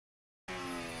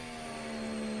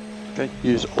Okay,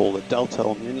 use all the delta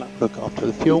on the inlet, look after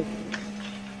the fuel.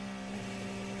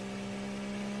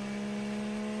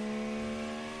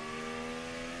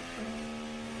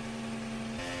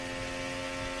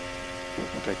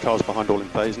 Okay, car's behind all in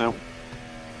phase now.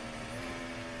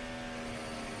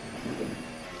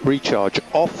 Recharge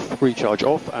off,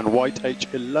 and white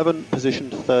H11, position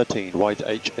 13. White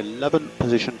H11,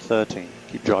 position 13.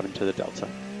 Keep driving to the delta.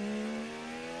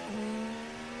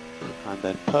 And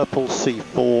then purple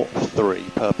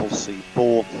C43, purple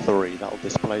C43. That'll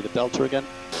display the delta again.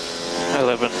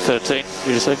 11, 13, did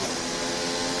you say?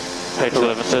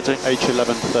 H11, 13.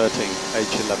 H11, 13.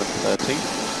 H11, 13.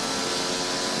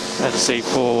 And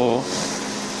C4.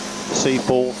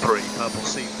 C43, purple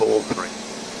C43.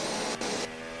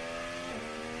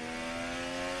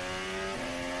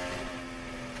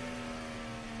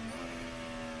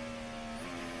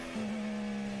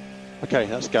 Okay,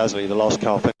 that's Gasly, the last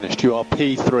car finished. You are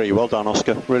P3, well done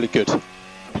Oscar, really good.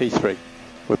 P3.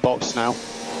 We're boxed now.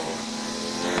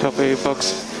 Copy,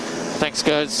 box. Thanks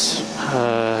guys.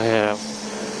 Yeah, I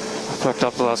fucked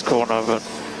up the last corner, but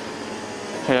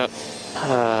yeah.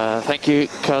 Thank you,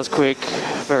 car's quick,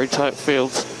 very tight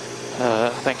field.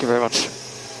 Thank you very much.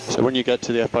 So when you get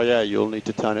to the FIA, you'll need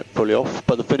to turn it fully off,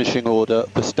 but the finishing order,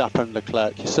 Verstappen,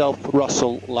 Leclerc, yourself,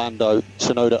 Russell, Lando,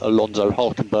 Tsunoda, Alonso,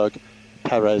 Hulkenberg,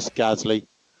 Perez, Gasly.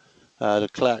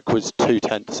 Leclerc was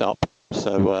 2/10 up,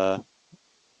 so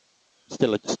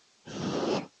still it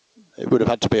would have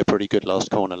had to be a pretty good last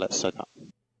corner, let's say that.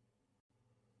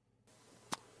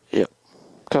 Yep.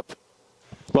 Cup.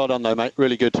 Well done though mate,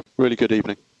 really good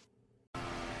evening.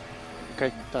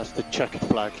 Okay, that's the checkered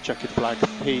flag,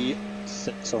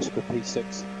 P6, Oscar,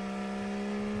 P6.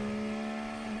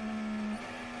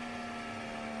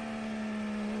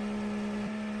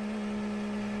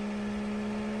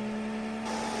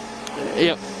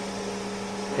 Yep.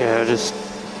 Yeah, I just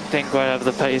didn't quite have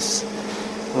the pace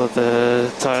with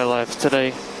the tyre life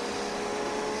today.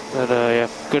 But yeah,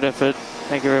 good effort.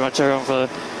 Thank you very much everyone for the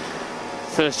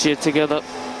first year together.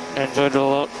 Enjoyed it a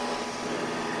lot.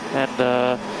 And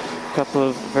a couple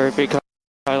of very big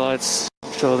highlights.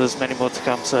 I'm sure there's many more to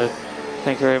come, so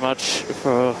thank you very much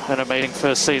for an amazing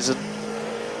first season.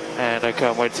 And I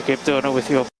can't wait to keep doing it with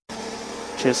you all.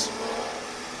 Cheers.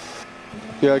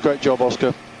 Yeah, great job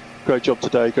Oscar. Great job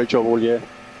today, great job all year.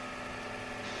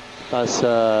 That's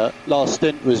last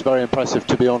stint was very impressive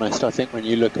to be honest. I think when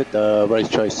you look at the race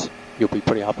trace, you'll be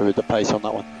pretty happy with the pace on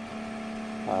that one.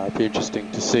 It'll be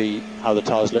interesting to see how the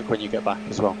tyres look when you get back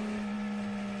as well.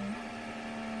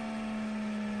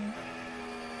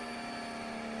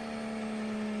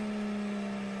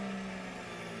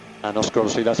 And Oscar,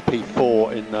 obviously that's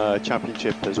P4 in the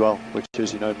championship as well, which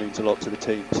as you know means a lot to the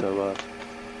team. So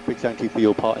big thank you for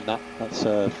your part in that. That's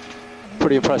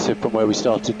pretty impressive from where we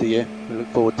started the year. We look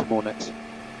forward to more next.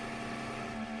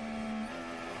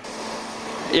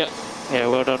 Yeah,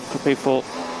 well done for P4.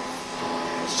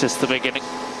 It's just the beginning.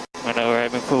 I know we're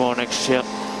aiming for more next year.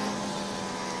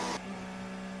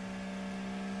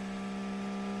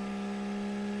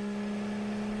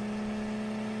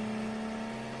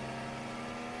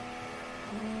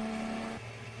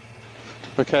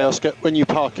 Okay Oscar, when you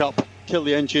park up, kill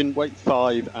the engine, wait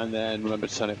 5 and then remember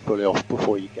to turn it fully off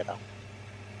before you get out.